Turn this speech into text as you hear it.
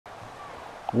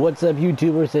What's up,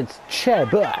 YouTubers? It's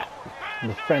Cheba,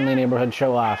 the friendly neighborhood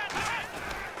show off.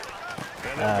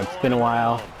 It's been a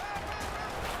while.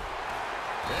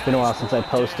 It's been a while since I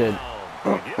posted.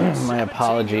 My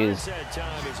apologies.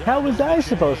 How was I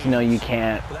supposed to know you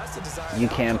can't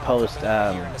post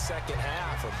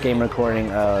game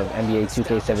recording of NBA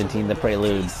 2K17 The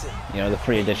Prelude, you know, the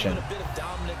free edition?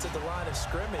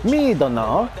 Me don't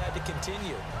know.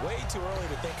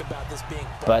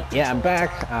 But yeah, I'm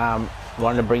back.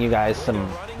 Wanted to bring you guys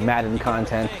some Madden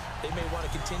content.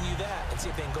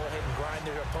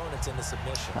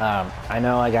 I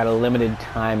know I got a limited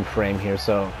time frame here,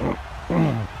 so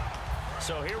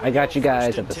I got you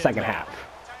guys at the second half,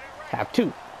 half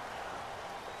two,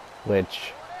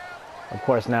 which, of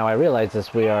course, now I realize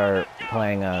this, we are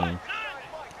playing the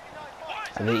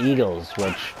Eagles,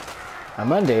 which on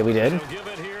Monday we did.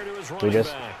 We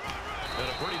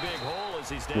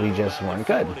just weren't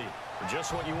good.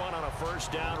 Just what you want on a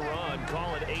first down run.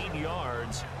 Call it 8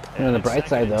 yards. And on the bright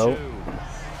side, though,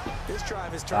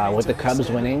 with the Cubs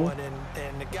winning,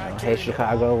 hey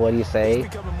Chicago, what do you say?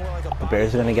 The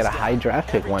Bears are going to get a high draft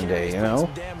pick one day, you know?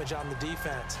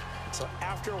 So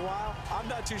after a while, I'm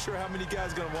not too sure how many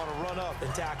guys are going to want to run up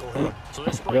and tackle him.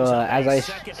 As I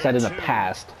said in the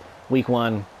past, week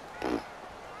one,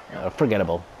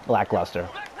 forgettable, lackluster.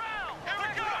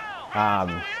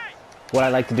 What I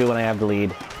like to do when I have the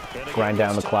lead, grind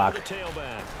down the clock.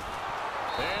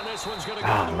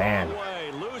 Ah, man.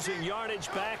 Losing yardage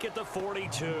back at the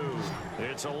 42.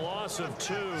 It's a loss of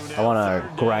 2. I want to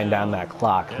grind down that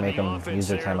clock, make them use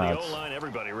their timeouts.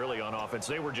 Everybody really on offense.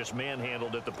 They were just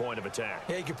manhandled at the point of attack.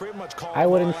 Yeah, you can pretty much call I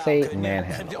wouldn't say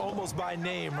manhandled. Almost by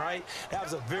name, right? That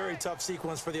was a very tough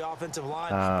sequence for the offensive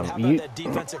line. How about that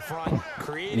defensive front?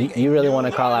 You really want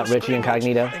to call out Richie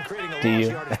Incognito? Do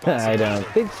you? I don't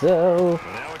think so.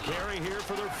 Now a carry here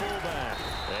for their fullback.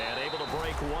 And able to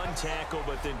break one tackle,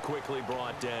 but then quickly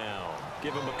brought down.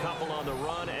 Give him a couple on the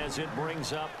run as it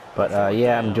brings up. But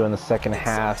yeah, I'm doing the second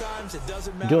half.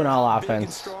 I'm doing all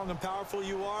offense.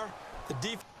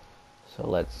 So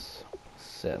let's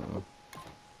sim.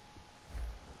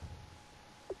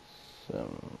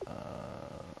 Let's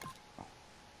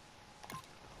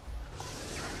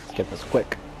get this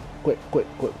quick. Quick.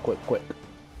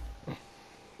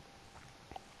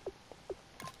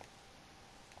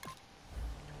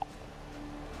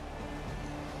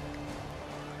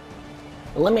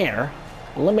 Lemire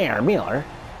Miller.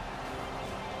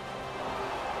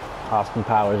 Austin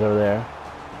Powers over there.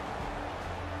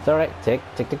 It's alright. Tick.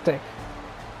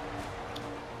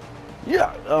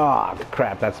 Yeah. Oh,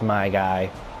 crap. That's my guy.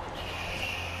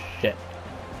 Shit.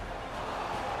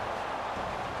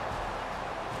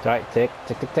 It's alright. Tick.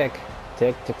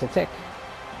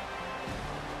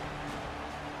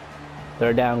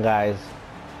 Third down, guys.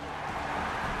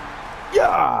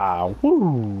 Yeah.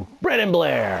 Woo. Brennan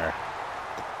Blair.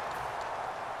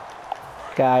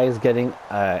 Guys getting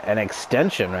an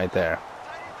extension right there.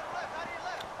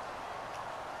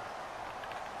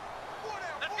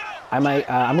 I'm going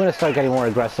to start getting more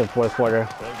aggressive fourth quarter.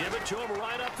 They'll give it to him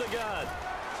right up the gut.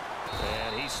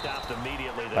 And he stopped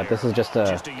immediately there. But this is just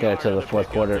to get it to the fourth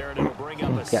quarter.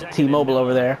 Got T-Mobile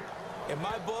over there. In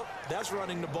my book, that's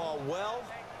running the ball well,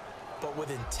 but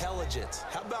with intelligence.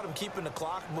 How about him keeping the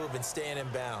clock moving, staying in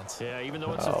bounds? Yeah, even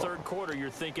though it's the third quarter, you're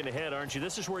thinking ahead, aren't you?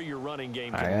 This is where your running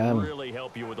game can really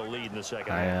help you with a lead in the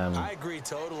second half. I agree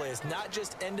totally. It's not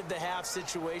just end-of-the-half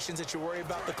situations that you worry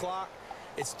about the clock.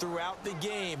 It's throughout the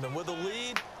game. And with a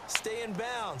lead, stay in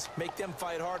bounds. Make them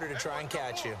fight harder to try and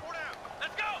catch you.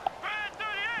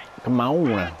 Come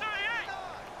on.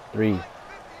 3,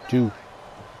 2,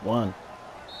 1.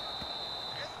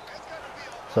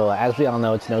 So, as we all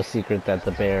know, it's no secret that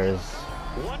the Bears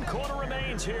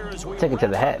take it to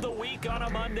the head. We'll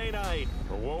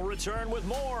return with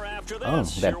more after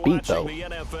this. Oh, that beat, though.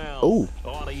 Oh.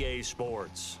 On EA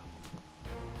Sports.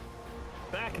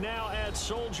 Back now at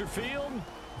Soldier Field.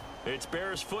 It's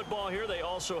Bears football here. They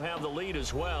also have the lead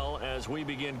as well as we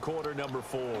begin quarter number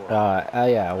 4.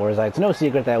 Yeah, whereas it's no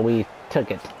secret that we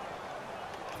took it.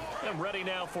 Ready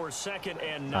now for 2nd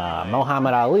and 9.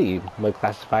 Muhammad Ali was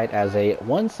classified as a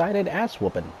one-sided ass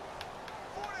whooping.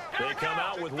 They come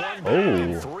out with 1 back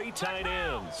and 3 tight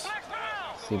ends.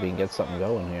 Let's see if we can get something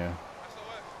going here.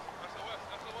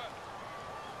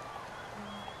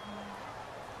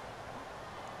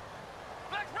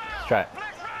 Let's try it.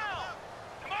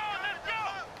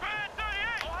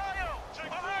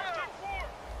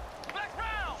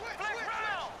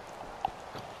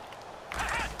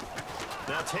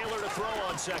 Now Taylor to throw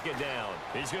on 2nd down.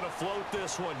 He's going to float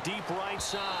this one deep right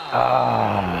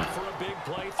side. For a big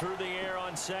play through the air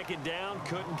on 2nd down.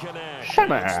 Couldn't connect.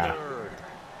 Shimmer.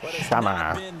 But it's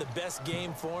not been the best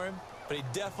game for him. But he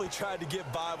definitely tried to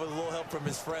get by with a little help from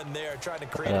his friend there, trying to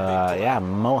create a big play. Yeah,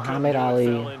 Muhammad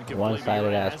Ali,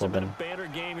 one-sided ass whooping.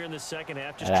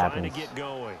 That happens.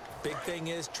 Big thing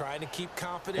is trying to keep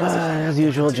confidence. As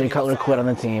usual, Jay Cutler quit on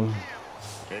the team.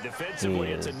 And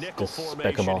defensively, it's a nickel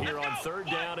despicable. formation here on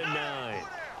 3rd down and 9.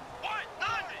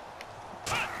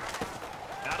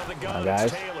 Out of the gun,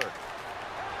 guys. Taylor.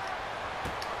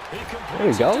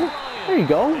 There you go. There you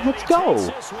go. Let's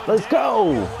go. Let's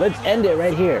go. Let's end it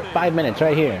right here. 5 minutes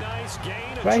right here.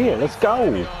 Right here. Let's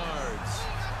go.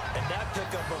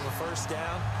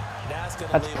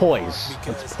 That's poise.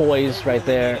 That's poise right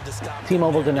there.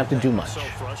 T-Mobile didn't have to do much.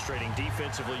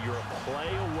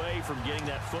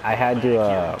 I had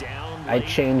to, I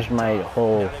changed my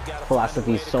whole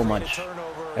philosophy so much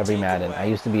every Madden. I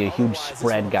used to be a huge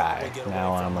spread guy.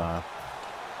 Now I'm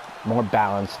more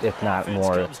balanced, if not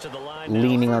more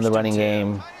leaning on the running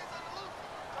game.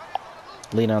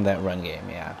 Lean on that run game,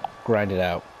 yeah. Grind it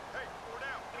out.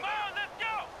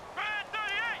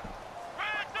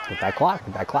 Get that clock,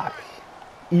 get that clock.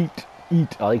 Eat,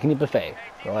 eat. All you can eat buffet.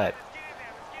 Go ahead.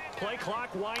 Play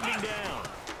clock winding down.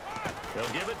 They'll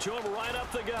give it to him right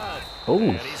up the gut. Ooh.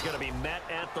 And he's going to be met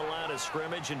at the line of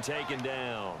scrimmage and taken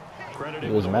down. He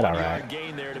was met all right.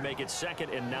 Gain there to make it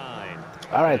 2nd and 9.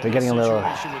 All right, they're getting a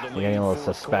little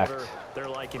suspect. They're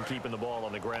liking keeping the ball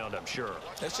on the ground, I'm sure.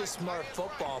 That's just smart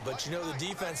football, but you know the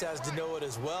defense has to know it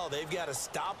as well. They've got to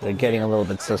stop them. They're getting a little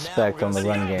bit suspect on the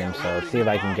run game, so let's see if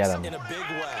I can get them. In a big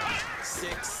way.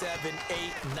 6, 7, 8,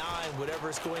 9, whatever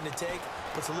it's going to take,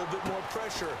 puts a little bit more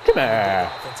pressure. Come here.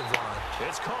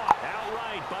 It's caught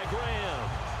outright by Graham.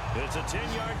 It's a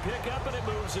 10-yard pickup, and it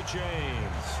moves the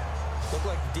chains.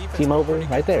 Like team over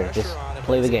right there. Just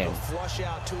play the game. Flush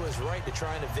out to his right to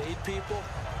try and evade people.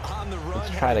 On the run,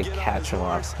 let's try to catch him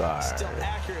off guard. Still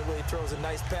accurately throws a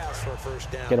nice pass for a first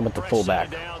down. Get him with the fullback.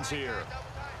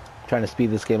 Trying to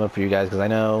speed this game up for you guys because I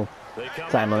know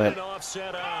time limit.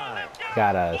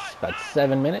 Got us about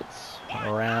 7 minutes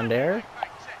around there.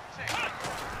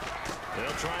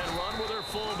 They'll try and run with their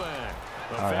fullback.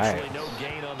 All right. No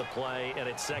gain on the play, and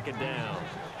it's 2nd down.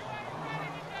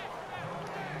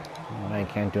 Well, I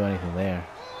can't do anything there.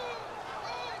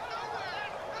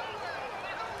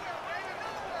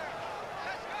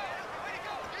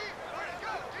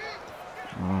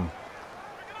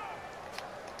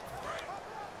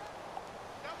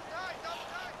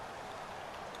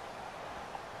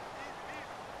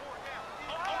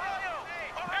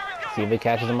 See if it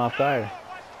catches him off guard.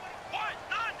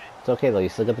 It's okay though, you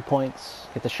still get the points,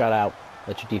 get the shutout,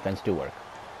 let your defense do work.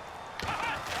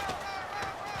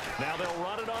 Now they'll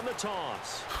run it on the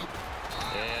toss.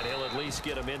 And he'll at least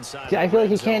get him inside. See, I feel like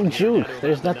you can't juke.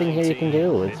 There's nothing here you can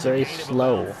do. It's very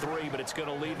slow. 3, but it's going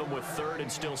to leave him with 3rd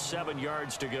and still 7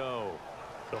 yards to go.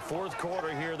 The 4th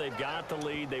quarter here, they've got the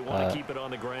lead. They want to keep it on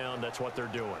the ground. That's what they're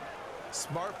doing.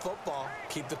 Smart football.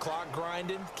 Keep the clock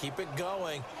grinding. Keep it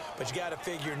going. But you got to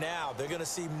figure now, they're going to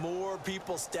see more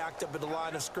people stacked up at the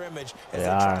line of scrimmage as they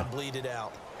try and bleed it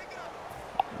out.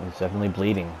 It's definitely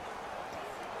bleeding.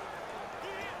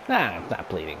 Nah, it's not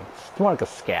bleeding. It's more like a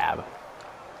scab.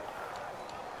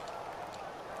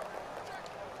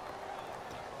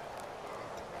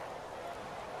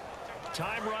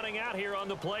 Time running out here on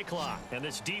the play clock. And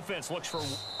this defense looks for...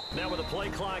 Now with the play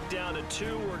clock down to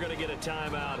 2, we're going to get a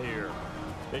timeout here.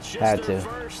 It's just their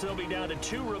first. They'll be down to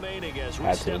 2 remaining as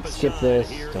we step aside. Skip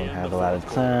this. Don't have a lot of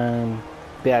time.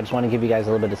 But yeah, I just want to give you guys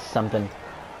a little bit of something.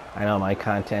 I know my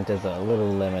content is a little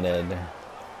limited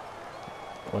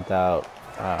without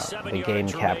the game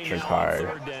capture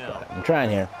card. But I'm trying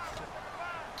here.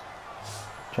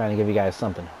 Trying to give you guys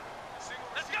something.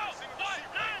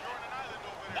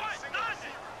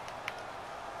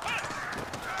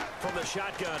 From the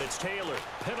shotgun, it's Taylor.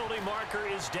 Penalty marker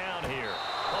is down here.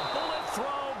 A bullet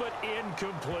throw, but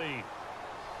incomplete.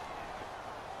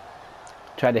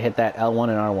 Tried to hit that L1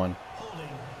 and R1.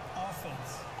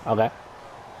 Okay.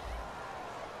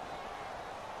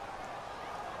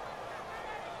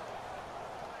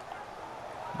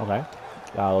 Okay.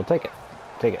 I'll take it.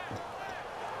 Take it.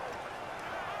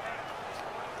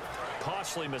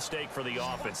 Costly mistake for the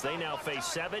offense. They now face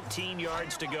 17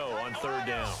 yards to go on 3rd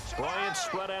down. Bryant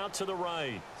spread out to the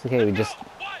right. It's okay. We just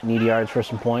need yards for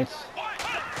some points.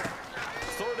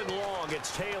 3rd and long.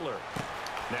 It's Taylor.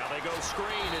 Now they go screen.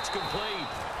 It's complete.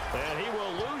 And he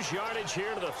will lose yardage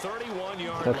here to the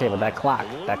 31-yard line. Okay, but that clock.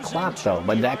 That clock, though.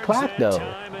 But that clock, though.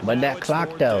 But that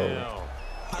clock, though.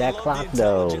 That clock,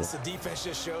 though. The defense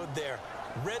just showed there.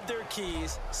 Read their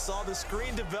keys, saw the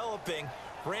screen developing,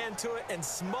 ran to it and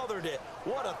smothered it.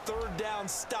 What a 3rd down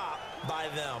stop by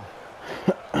them.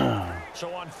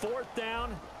 So on 4th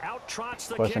down, out trots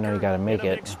the Of course, kicker I know you got to make in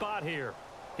a it. big spot here.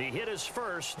 He hit his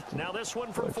first. Now this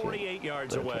one from 48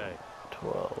 yards 13, away.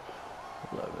 12,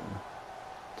 11,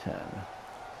 10.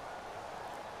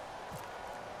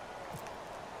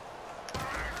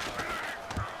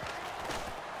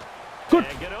 Good.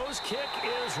 And Gano's kick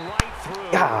is right through.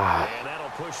 Ah. And that'll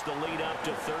push the lead up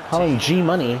to 13. Calling G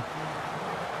money.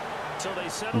 So they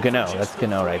settle Gano, for that's just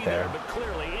Gano the right 3 there. But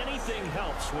clearly anything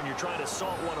helps when you're trying to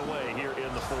salt one away here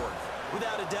in the 4th.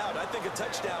 Without a doubt, I think a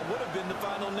touchdown would have been the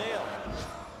final nail.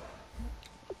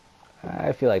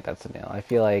 I feel like that's a nail. I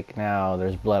feel like now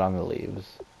there's blood on the leaves.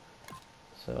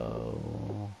 So...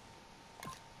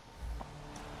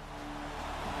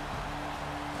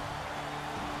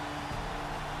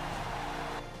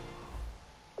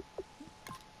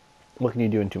 what can you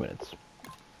do in 2 minutes?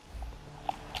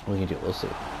 What can you do? We'll see.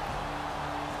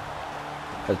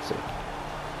 Let's see.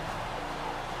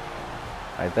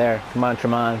 Right there. Come on,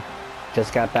 Tremont.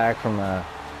 Just got back from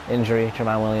injury.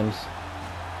 Tremont Williams.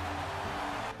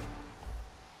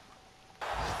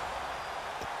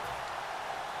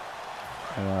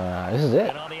 This is it.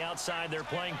 And on the outside, they're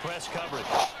playing press coverage.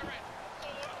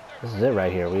 This is it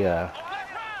right here. We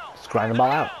just grind the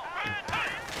ball out.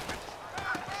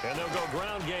 And they'll go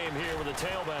ground game here with a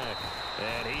tailback.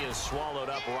 And he is swallowed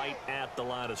up right at the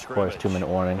line of Of scrimmage. course, 2-minute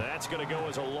warning. That's going to go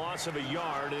as a loss of a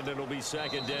yard, and it'll be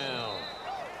 2nd down.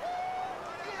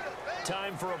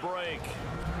 Time for a break.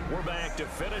 We're back to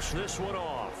finish this one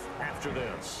off after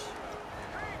this.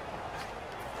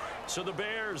 So the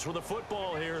Bears with the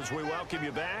football here as we welcome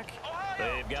you back.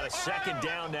 They've got a 2nd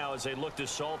down now as they look to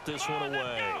salt this one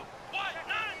away.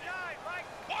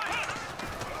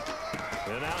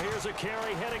 And now here's a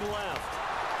carry heading left.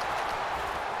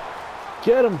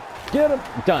 Get him! Get him!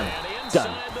 Done. And Done.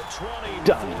 inside the 20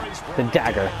 Done. before he's The brought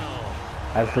dagger. down.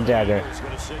 That's the dagger. He's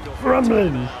gonna signal for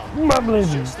Rumbling! timeout. Rumbling!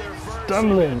 Just their first,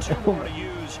 Stumbling! they've got 2 more to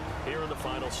use here in the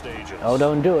final stages. Oh,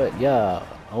 don't do it. Yeah.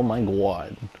 Oh my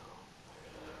god.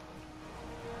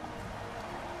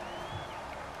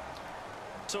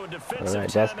 So a defensive All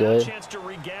right, that's timeout, good. chance to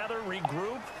regather,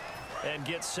 regroup, and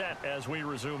get set as we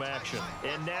resume action.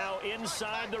 And now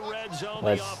inside the red zone,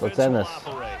 Let's the offense end will this.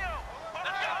 operate.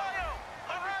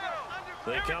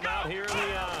 They come out here in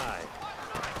the eye.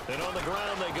 And on the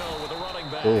ground they go with a running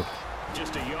back. Ooh.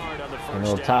 Just a yard on the A first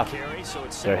little down tough. carry, so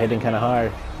it's They're hitting kind of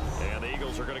hard. And the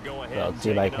Eagles are going to go ahead Well, and let's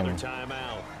see take if I another can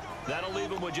timeout. That'll leave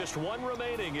them with just 1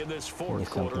 remaining in this 4th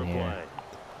quarter something of here. play.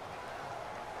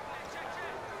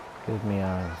 Give me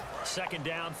 2nd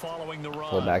down following the run.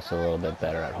 fullback's a little bit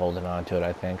better at holding on to it,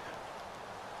 I think.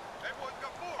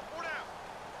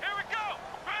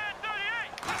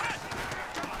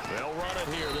 They'll run it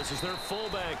here. This is their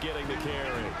fullback getting the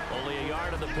carry. Only a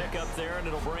yard of the pickup there, and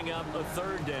it'll bring up a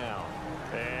 3rd down.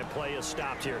 And play is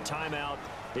stopped here. Timeout.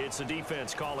 It's the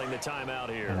defense calling the timeout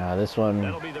here. And this one,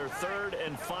 That'll be their 3rd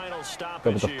and final stoppage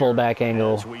go with the here fullback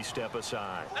angle. as we step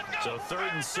aside. So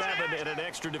 3rd and 7 and an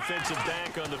extra defensive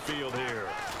back on the field here.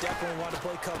 Definitely want to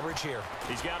play coverage here.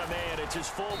 He's got a man. It's his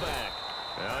fullback.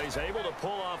 Now he's able to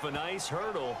pull off a nice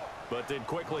hurdle, but then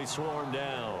quickly swarm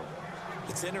down.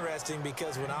 It's interesting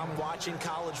because when I'm watching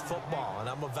college football and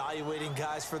I'm evaluating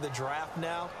guys for the draft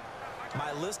now,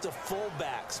 my list of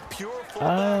fullbacks, pure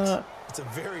fullbacks, it's a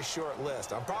very short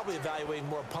list. I'm probably evaluating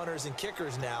more punters and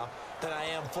kickers now than I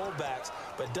am fullbacks,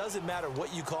 but it doesn't matter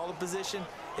what you call the position,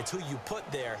 it's who you put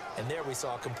there, and there we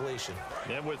saw completion.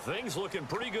 And with things looking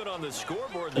pretty good on the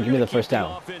scoreboard, Give me the first down.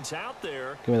 offense out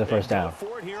there. Give me the first down.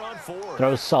 For it here on 4th.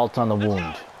 Throw salt on the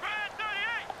wound.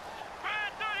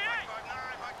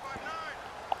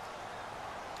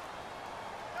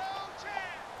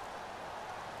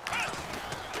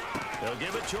 They'll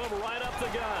give it to him right up the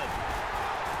gut.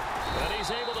 And he's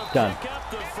able to Done. pick up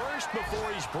the first before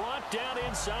he's brought down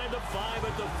inside the 5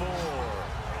 at the 4.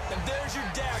 And there's your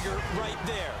dagger right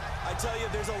there. I tell you,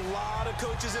 there's a lot of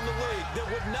coaches in the league that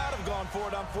would not have gone for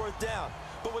it on 4th down.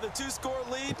 But with a 2-score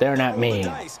lead, They're not roll the me.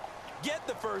 dice. Get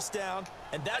the first down,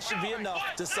 and that should be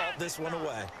enough to salt this one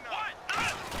away.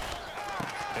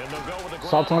 And they'll go with the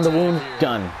Salt on the wound. here.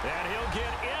 Done. And he'll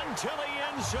get into the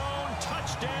end zone.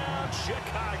 Touchdown,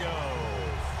 Chicago.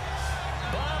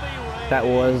 Bobby Ray, That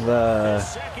was his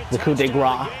second the coup de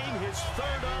touchdown grace. of the game, his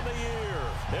 3rd on the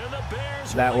year. And the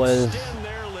Bears That will was- extend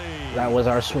their lead. That was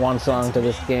our swan song to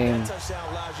this game. That touchdown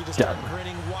allows you to start Done.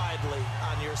 grinning widely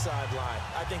on your sideline.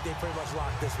 I think they pretty much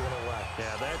locked this one away.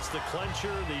 Yeah, that's the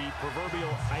clincher, the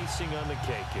proverbial icing on the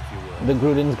cake, if you will. The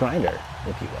Gruden's grinder,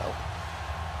 if you will.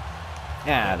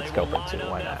 Yeah, And let's they go will for line 2.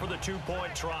 up Why now not? for the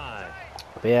 2-point try.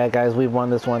 But yeah, guys, we've won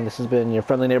this one. This has been your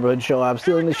friendly neighborhood show. I'm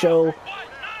stealing the show.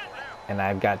 And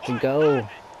I've got to go.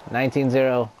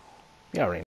 19-0. You already